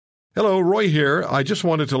Hello, Roy here. I just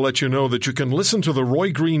wanted to let you know that you can listen to The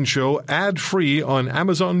Roy Green Show ad-free on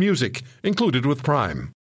Amazon Music, included with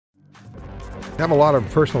Prime. I have a lot of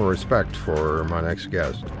personal respect for my next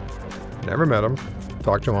guest. Never met him,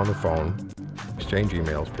 talked to him on the phone, exchange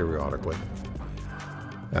emails periodically.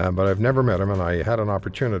 But I've never met him, and I had an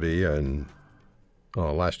opportunity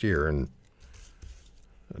last year, and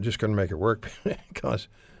I just couldn't make it work because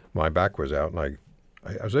my back was out, and I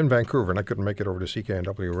was in Vancouver, and I couldn't make it over to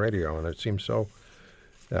CKNW Radio, and it seemed so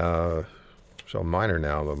minor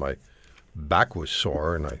now that my back was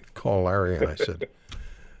sore, and I called Larry, and I said,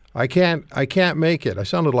 I can't make it. I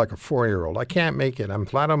sounded like a 4-year-old. I can't make it. I'm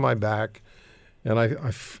flat on my back, and I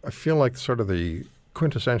feel like sort of the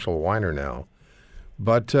quintessential whiner now.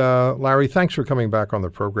 But Larry, thanks for coming back on the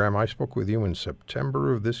program. I spoke with you in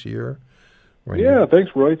September of this year. Thanks,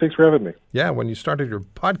 Roy. Thanks for having me. Yeah, when you started your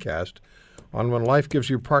podcast on When Life Gives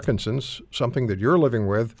You Parkinson's, something that you're living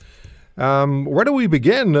with. Where do we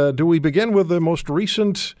begin? Do we begin with the most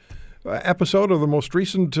recent episode of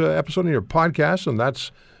episode in your podcast, and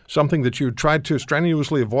that's something that you tried to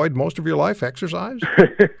strenuously avoid most of your life, exercise?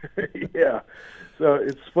 Yeah. So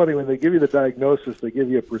it's funny, when they give you the diagnosis, they give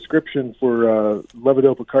you a prescription for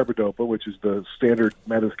levodopa-carbidopa, which is the standard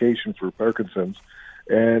medication for Parkinson's,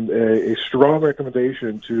 and a strong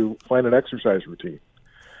recommendation to find an exercise routine.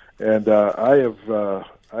 And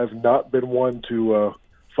I've not been one to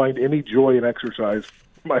find any joy in exercise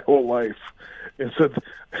my whole life, and so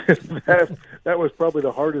that was probably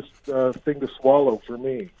the hardest thing to swallow for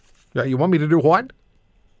me. Yeah, you want me to do what?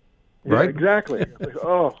 Yeah, right? Exactly.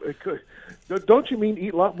 Don't you mean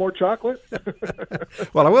eat a lot more chocolate?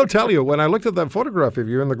 Well, I will tell you, when I looked at that photograph of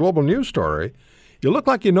you in the Global News story, you look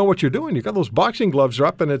like you know what you're doing. You got those boxing gloves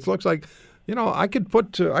up, and it looks like, you know, I could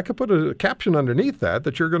put a caption underneath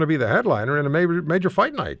that you're going to be the headliner in a major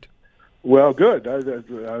fight night. Well, good.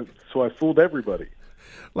 So I fooled everybody.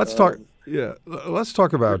 Let's talk. Yeah, let's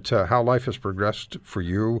talk about how life has progressed for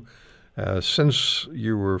you since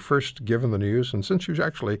you were first given the news, and since you've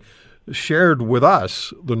actually shared with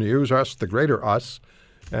us the news, us, the greater us,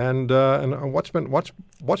 and what's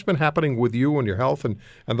been happening with you and your health and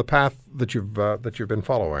the path that you've been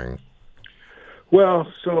following.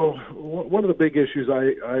 Well, so one of the big issues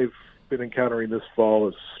I've been encountering this fall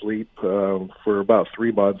is sleep. For about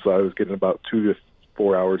 3 months, I was getting about 2 to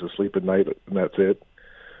 4 hours of sleep a night, and that's it.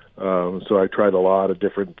 So I tried a lot of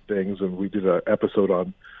different things, and we did an episode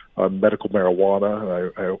on medical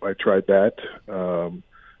marijuana, and I tried that.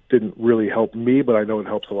 Didn't really help me, but I know it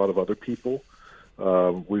helps a lot of other people.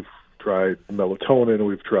 We've tried melatonin,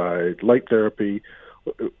 we've tried light therapy.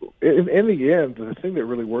 In the end, the thing that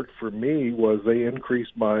really worked for me was they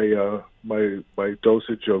increased my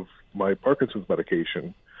dosage of my Parkinson's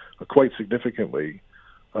medication quite significantly,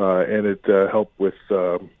 and it helped with.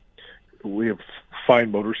 We have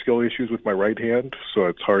fine motor skill issues with my right hand, so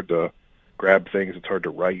it's hard to grab things. It's hard to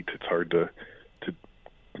write. It's hard to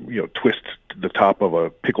twist the top of a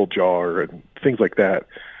pickle jar and things like that.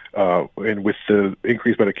 And with the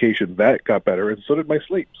increased medication, that got better, and so did my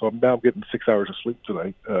sleep. So I'm now getting 6 hours of sleep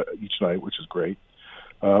tonight, each night, which is great.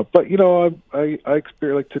 But I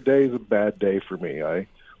experience, like, today is a bad day for me. I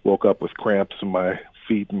woke up with cramps in my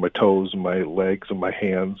feet and my toes and my legs and my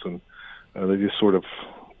hands, and they just sort of,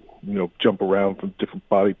 jump around from different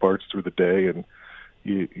body parts through the day, and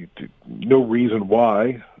no reason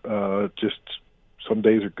why. Just some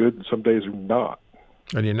days are good and some days are not.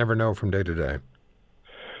 And you never know from day to day.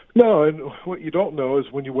 No, and what you don't know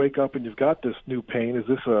is when you wake up and you've got this new pain, is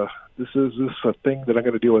this a thing that I'm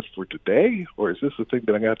going to deal with for today, or is this a thing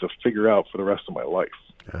that I'm going to have to figure out for the rest of my life?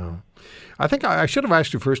 Yeah. I think I should have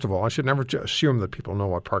asked you, first of all, I should never assume that people know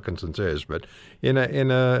what Parkinson's is, but in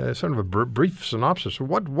a sort of a brief synopsis,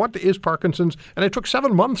 what is Parkinson's? And it took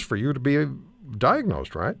 7 months for you to be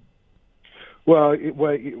diagnosed, right? Well,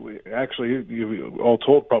 actually, all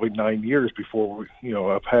told, probably 9 years before,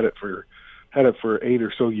 I've had it for 8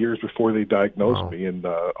 or so years before they diagnosed me in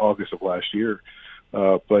August of last year.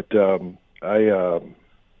 But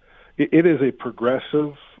it is a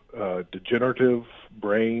progressive, degenerative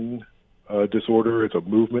brain disorder. It's a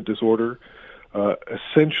movement disorder.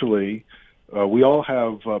 Essentially, we all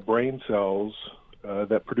have brain cells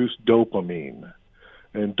that produce dopamine.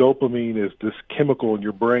 And dopamine is this chemical in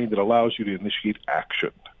your brain that allows you to initiate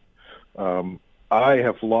action. I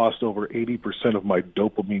have lost over 80% of my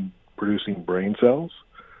dopamine-producing brain cells,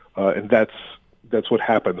 and that's what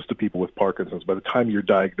happens to people with Parkinson's. By the time you're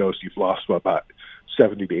diagnosed, you've lost about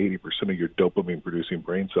 70 to 80% of your dopamine-producing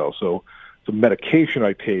brain cells. So the medication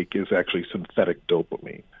I take is actually synthetic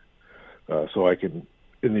dopamine, so I can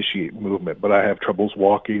initiate movement. But I have troubles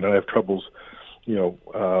walking. I have troubles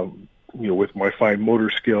with my fine motor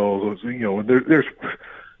skills, there's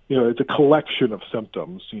it's a collection of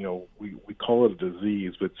symptoms. We call it a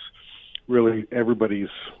disease, but it's really everybody's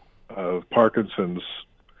Parkinson's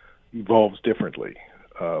evolves differently.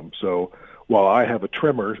 So while I have a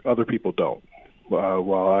tremor, other people don't.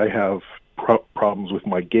 While I have problems with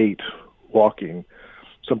my gait, walking,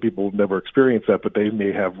 some people never experience that, but they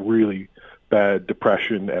may have really bad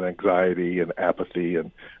depression and anxiety and apathy,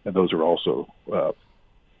 and those are also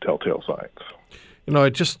telltale signs.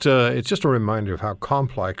 It's just a reminder of how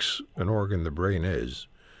complex an organ the brain is.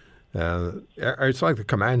 It's like the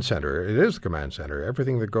command center. It is the command center.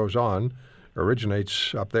 Everything that goes on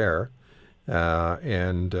originates up there,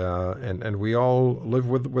 and we all live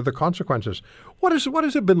with the consequences. What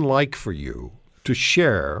has it been like for you to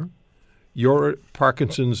share your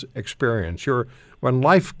Parkinson's experience? When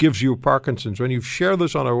life gives you Parkinson's, when you share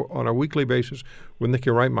this on a weekly basis with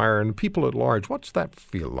Nicky Reitmeyer and people at large, what's that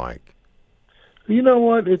feel like? You know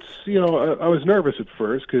what? It's I was nervous at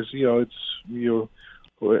first because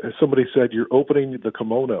somebody said you're opening the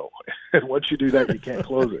kimono, and once you do that, you can't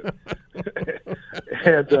close it,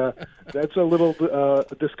 and that's a little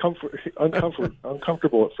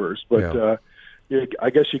uncomfortable at first, but. Yeah. I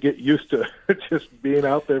guess you get used to just being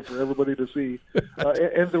out there for everybody to see,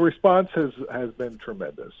 and the response has been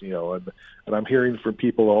tremendous. And I'm hearing from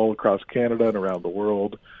people all across Canada and around the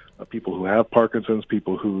world, people who have Parkinson's,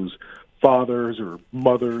 people whose fathers or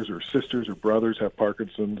mothers or sisters or brothers have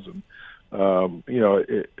Parkinson's, and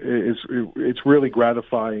it's really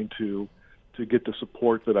gratifying to get the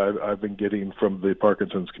support that I've been getting from the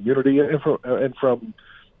Parkinson's community and from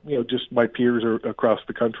just my peers across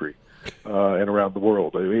the country. And around the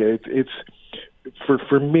world. I mean, it's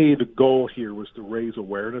for me, the goal here was to raise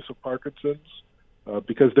awareness of Parkinson's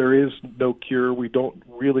because there is no cure. We don't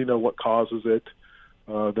really know what causes it.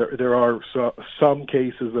 There are some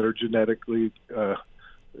cases that are genetically,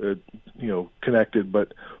 connected,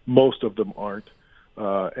 but most of them aren't.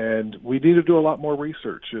 And we need to do a lot more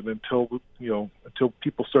research. And until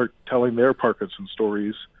people start telling their Parkinson's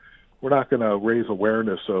stories, we're not going to raise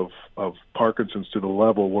awareness of Parkinson's to the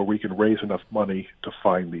level where we can raise enough money to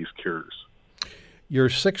find these cures. Your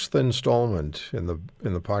sixth installment in the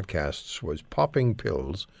podcasts was Popping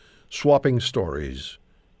Pills, Swapping Stories,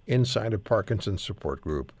 inside a Parkinson's support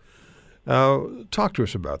group. Talk to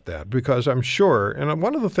us about that, because I'm sure, and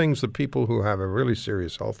one of the things that people who have a really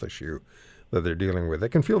serious health issue that they're dealing with, they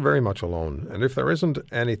can feel very much alone. And if there isn't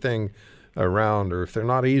anything around, or if they're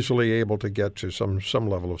not easily able to get to some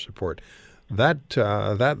level of support, that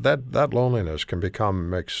loneliness can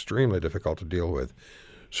become extremely difficult to deal with.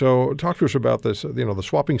 So talk to us about this, the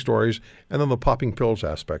swapping stories and then the popping pills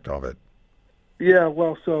aspect of it. Yeah,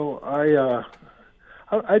 well, so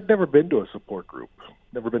I'd never been to a support group,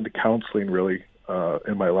 never been to counseling really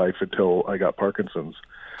in my life until I got Parkinson's.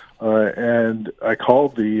 And I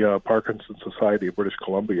called the Parkinson's Society of British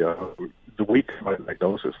Columbia the week of my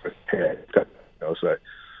diagnosis. Hey, I got diagnosed.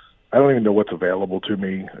 I don't even know what's available to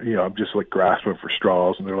me. I'm just like grasping for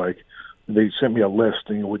straws. And they sent me a list,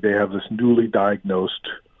 and they have this newly diagnosed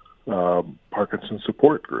Parkinson's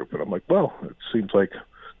support group. And I'm like, well, it seems like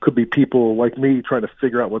could be people like me trying to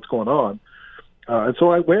figure out what's going on. And so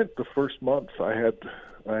I went the first month I had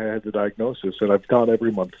the diagnosis, and I've gone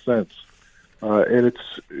every month since. And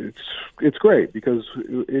it's great because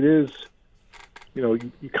it is,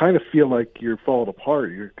 you kind of feel like you're falling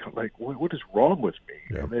apart. You're like, what is wrong with me?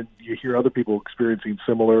 Yeah. And then you hear other people experiencing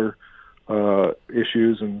similar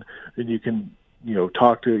issues, and you can,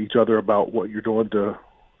 talk to each other about what you're doing to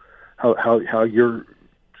how your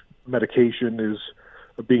medication is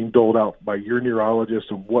being doled out by your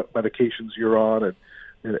neurologist, and what medications you're on,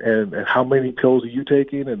 and how many pills are you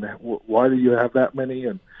taking, and why do you have that many,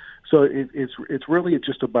 and so it's really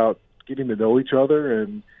just about getting to know each other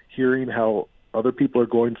and hearing how other people are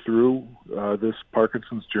going through this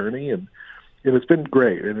Parkinson's journey, and it's been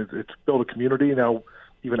great, and it's built a community now.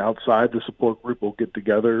 Even outside the support group, we'll get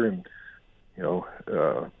together and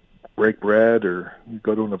break bread or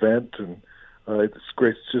go to an event, and it's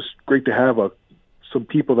great. It's just great to have some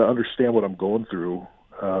people that understand what I'm going through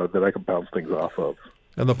that I can bounce things off of.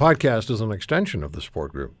 And the podcast is an extension of the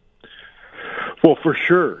support group. Well, for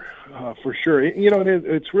sure.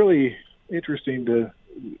 It's really interesting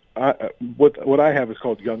what I have is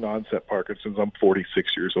called young onset Parkinson's. I'm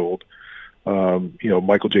 46 years old.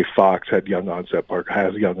 Michael J. Fox has young onset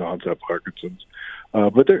Parkinson's.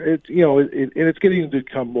 But it's getting to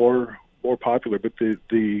become more popular. But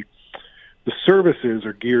the services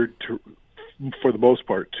are geared to, for the most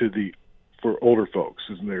part, for older folks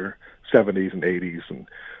in their 70s and 80s, and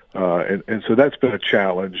And so that's been a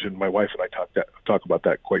challenge. And my wife and I talk about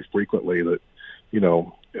that quite frequently. That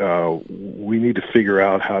we need to figure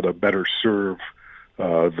out how to better serve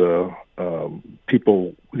the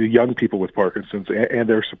young people with Parkinson's and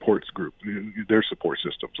their supports group, their support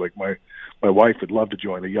systems. Like my wife would love to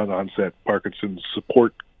join a young onset Parkinson's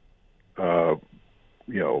support, care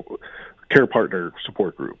partner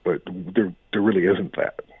support group, but there really isn't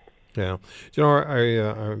that. Yeah. You know,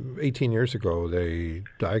 I 18 years ago, they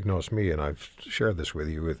diagnosed me, and I've shared this with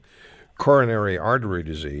you, with coronary artery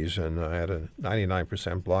disease, and I had a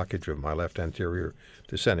 99% blockage of my left anterior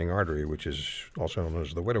descending artery, which is also known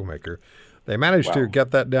as the widowmaker. They managed to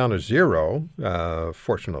get that down to zero,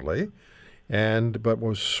 fortunately. But what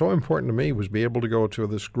was so important to me was be able to go to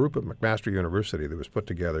this group at McMaster University that was put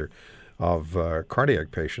together of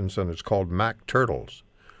cardiac patients, and it's called Mac Turtles.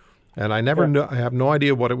 And I have no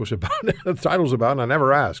idea what it was about, the title's about, and I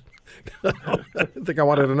never asked. I didn't think I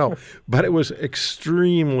wanted to know. But it was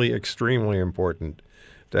extremely, extremely important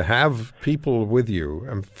to have people with you,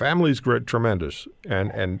 and families tremendous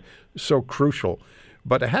and so crucial.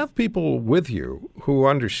 But to have people with you who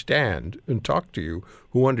understand and talk to you,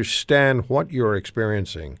 who understand what you're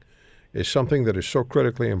experiencing, is something that is so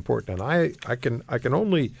critically important. And I can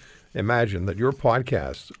only imagine that your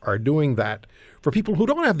podcasts are doing that for people who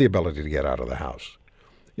don't have the ability to get out of the house.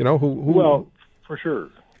 Well, for sure.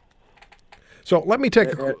 So let me take.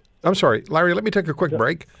 I'm sorry, Larry. Let me take a quick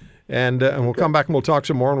break, and we'll come back and we'll talk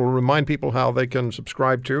some more, and we'll remind people how they can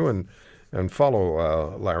subscribe to and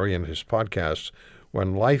follow Larry and his podcasts.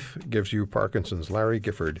 When Life Gives You Parkinson's, Larry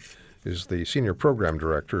Gifford is the Senior Program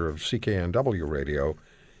Director of CKNW Radio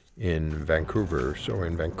in Vancouver. So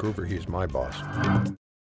in Vancouver, he's my boss.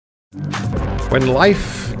 When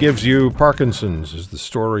Life Gives You Parkinson's is the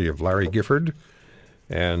story of Larry Gifford.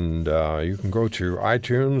 And you can go to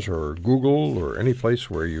iTunes or Google or any place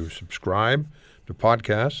where you subscribe to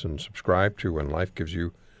podcasts and subscribe to When Life Gives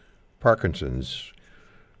You Parkinson's.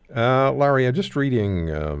 Larry, I'm just reading,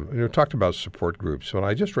 talked about support groups, and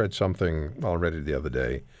I just read something, I read it the other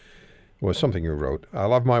day. It was something you wrote. I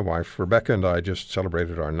love my wife. Rebecca and I just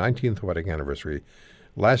celebrated our 19th wedding anniversary.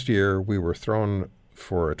 Last year, we were thrown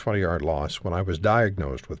for a 20-yard loss when I was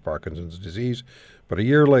diagnosed with Parkinson's disease. But a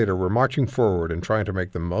year later, we're marching forward and trying to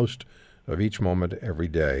make the most of each moment every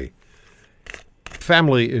day.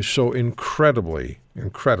 Family is so incredibly,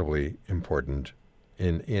 incredibly important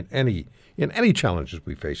in any challenges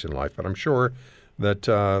we face in life. But I'm sure that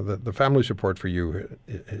the family support for you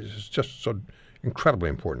is just so incredibly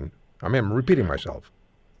important. I mean, I'm repeating myself.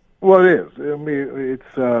 Well, it is. I mean,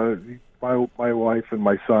 it's my wife and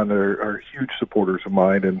my son are huge supporters of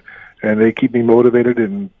mine, and they keep me motivated,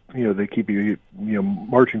 and they keep me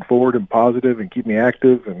marching forward and positive, and keep me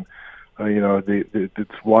active, and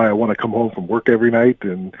it's why I want to come home from work every night,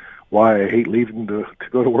 and why I hate leaving to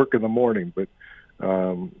go to work in the morning. But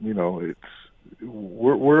it's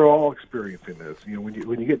we're all experiencing this. When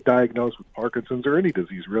you get diagnosed with Parkinson's or any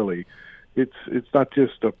disease, really, it's not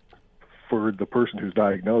just for the person who's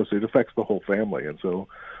diagnosed. It affects the whole family, and so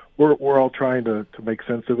we're all trying to make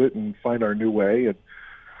sense of it and find our new way. And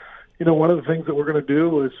one of the things that we're going to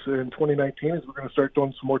do is in 2019 is we're going to start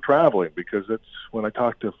doing some more traveling, because that's when I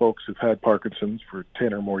talk to folks who've had Parkinson's for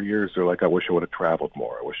 10 or more years. They're like, I wish I would have traveled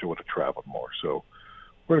more. So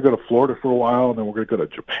we're going to go to Florida for a while, and then we're going to go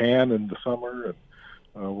to Japan in the summer, and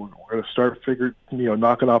we're going to start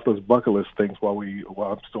knocking off those bucket list things while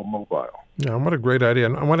I'm still mobile. Yeah, what a great idea.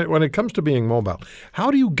 And when it comes to being mobile,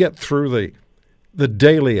 how do you get through the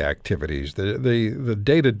daily activities, the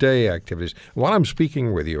day-to-day activities? While I'm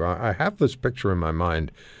speaking with you, I have this picture in my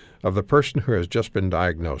mind of the person who has just been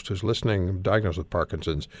diagnosed, diagnosed with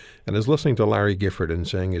Parkinson's, and is listening to Larry Gifford and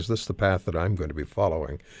saying, is this the path that I'm going to be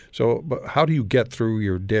following? So but how do you get through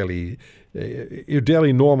your daily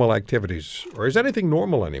normal activities? Or is anything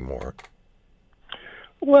normal anymore?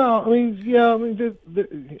 Well, I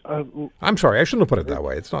mean, I'm sorry, I shouldn't have put it that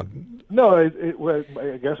way. It's not. No, I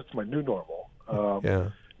guess it's my new normal.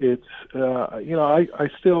 It's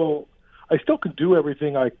I still can do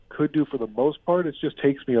everything I could do for the most part. It just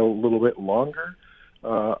takes me a little bit longer.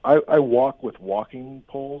 I walk with walking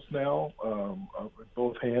poles now, with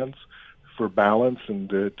both hands, for balance and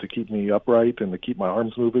to keep me upright and to keep my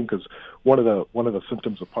arms moving. Because one of the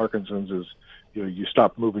symptoms of Parkinson's is you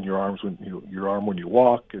stop moving your arms when you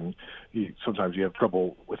walk, and sometimes you have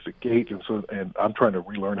trouble with the gait. And I'm trying to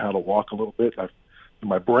relearn how to walk a little bit.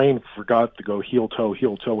 My brain forgot to go heel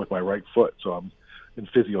toe with my right foot, so I'm in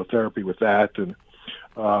physiotherapy with that. And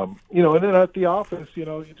and then at the office,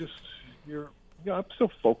 I'm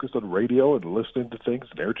still focused on radio and listening to things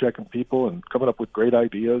and air checking people and coming up with great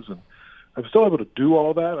ideas. And I'm still able to do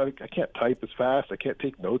all that. I can't type as fast. I can't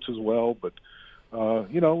take notes as well, but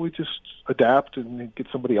we just adapt and get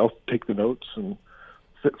somebody else to take the notes and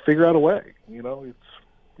figure out a way. And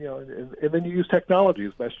then you use technology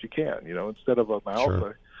as best you can. Instead of a mouse,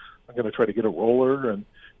 Sure. I'm going to try to get a roller and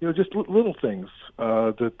just little things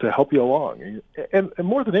to help you along. And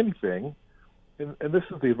more than anything, and this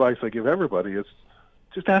is the advice I give everybody, is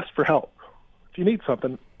just ask for help. If you need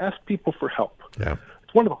something, ask people for help. Yeah.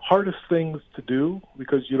 It's one of the hardest things to do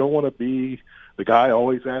because you don't want to be the guy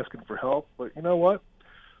always asking for help. But you know what?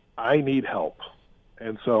 I need help.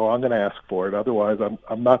 And so I'm going to ask for it. Otherwise,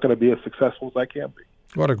 I'm not going to be as successful as I can be.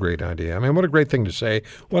 What a great idea. I mean, what a great thing to say.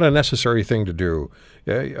 What a necessary thing to do.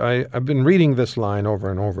 I've been reading this line over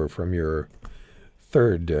and over from your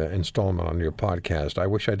third installment on your podcast. I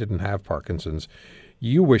wish I didn't have Parkinson's.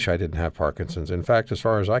 You wish I didn't have Parkinson's. In fact, as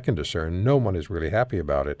far as I can discern, no one is really happy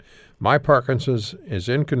about it. My Parkinson's is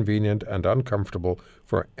inconvenient and uncomfortable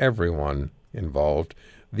for everyone involved.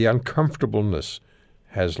 The uncomfortableness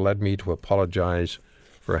has led me to apologize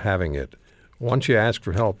for having it. Once you ask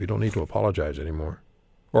for help, you don't need to apologize anymore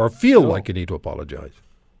or feel like you need to apologize.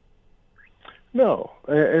 No,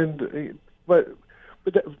 but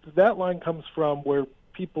that line comes from where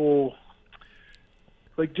people,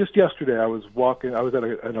 like just yesterday, I was at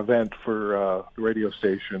an event for the radio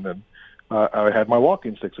station, and I had my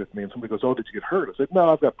walking sticks with me, and somebody goes, "Oh, did you get hurt?" I said, "No,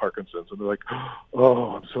 I've got Parkinson's," and they're like,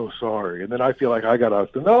 "Oh, I'm so sorry." And then I feel like I got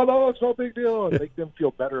to, no, it's no big deal, and make them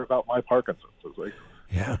feel better about my Parkinson's. It's like,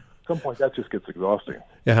 Yeah. at some point that just gets exhausting.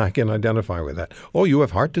 Yeah, I can identify with that. Oh, you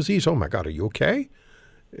have heart disease? Oh my God, are you okay?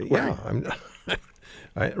 Yeah, I'm.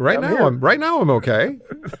 Right now I'm okay.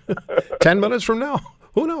 10 minutes from now,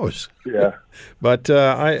 who knows? Yeah. But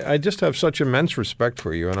I just have such immense respect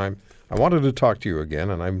for you, and I wanted to talk to you again,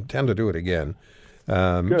 and I intend to do it again.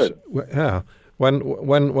 Good. Yeah.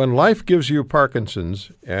 When life gives you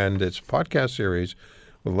Parkinson's, and it's a podcast series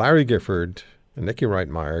with Larry Gifford and Nikki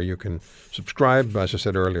Reitmeyer, you can subscribe, as I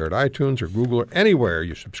said earlier, at iTunes or Google or anywhere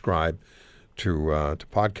you subscribe to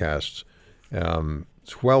podcasts.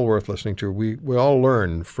 It's well worth listening to. We all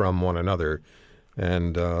learn from one another.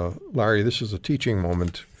 And Larry, this is a teaching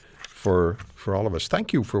moment for all of us.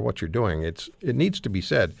 Thank you for what you're doing. It needs to be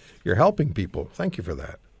said. You're helping people. Thank you for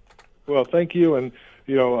that. Well, thank you. And,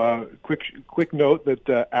 quick note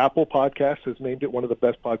that Apple Podcasts has named it one of the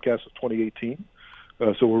best podcasts of 2018.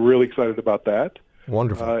 So we're really excited about that.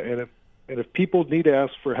 Wonderful. And if people need to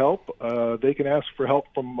ask for help, they can ask for help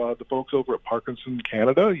from the folks over at Parkinson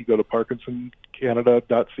Canada. You go to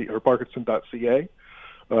parkinsoncanada.ca or parkinson.ca,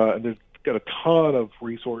 and they've got a ton of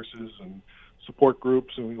resources and support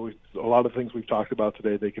groups, and a lot of things we've talked about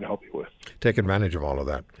today they can help you with. Take advantage of all of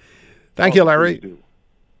that. Thank you, Larry.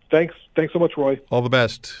 Thanks so much, Roy. All the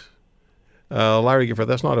best. Larry Gifford,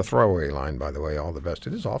 that's not a throwaway line, by the way, all the best.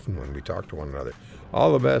 It is often when we talk to one another.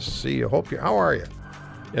 All the best. See you. How are you?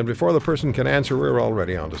 And before the person can answer, we're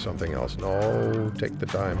already on to something else. No, take the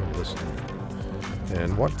time and listen.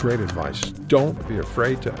 And what great advice. Don't be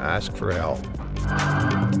afraid to ask for help.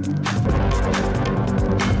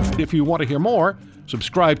 If you want to hear more,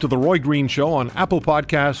 subscribe to The Roy Green Show on Apple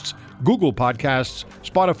Podcasts, Google Podcasts,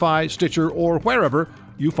 Spotify, Stitcher, or wherever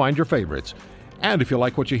you find your favorites. And if you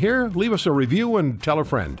like what you hear, leave us a review and tell a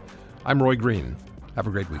friend. I'm Roy Green. Have a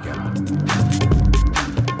great weekend.